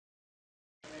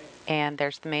And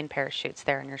there's the main parachutes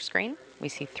there on your screen. We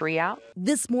see 3 out.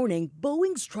 This morning,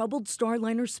 Boeing's troubled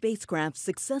Starliner spacecraft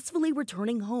successfully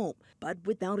returning home, but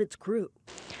without its crew.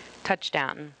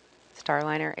 Touchdown.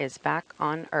 Starliner is back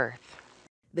on Earth.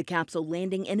 The capsule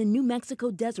landing in a New Mexico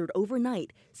desert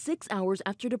overnight, 6 hours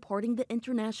after departing the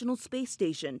International Space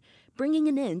Station, bringing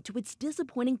an end to its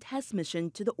disappointing test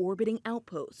mission to the orbiting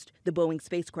outpost. The Boeing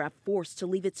spacecraft forced to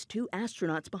leave its 2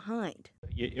 astronauts behind.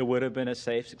 It would have been a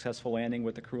safe, successful landing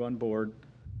with the crew on board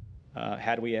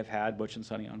had we have had Butch and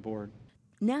Sonny on board.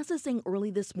 NASA saying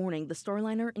early this morning the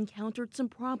Starliner encountered some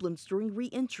problems during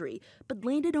re-entry, but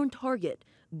landed on target.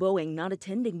 Boeing not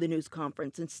attending the news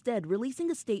conference, instead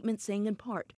releasing a statement saying in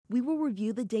part, "We will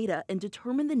review the data and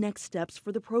determine the next steps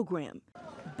for the program."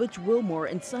 Butch Wilmore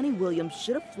and Sonny Williams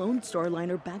should have flown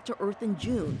Starliner back to Earth in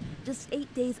June, just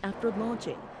 8 days after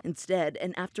launching. Instead,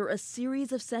 and after a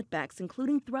series of setbacks,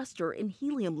 including thruster and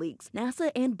helium leaks,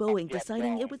 NASA and Boeing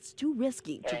deciding it was too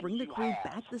risky to bring the crew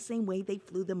back the same way they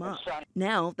flew them up.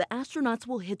 Now, the astronauts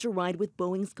will hitch a ride with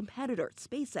Boeing's competitor,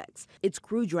 SpaceX, its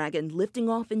Crew Dragon lifting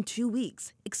off in 2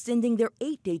 weeks, extending their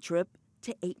 8-day trip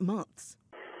to 8 months.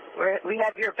 We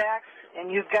have your backs,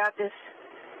 and you've got this.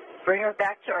 Bring her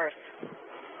back to Earth.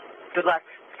 Good luck.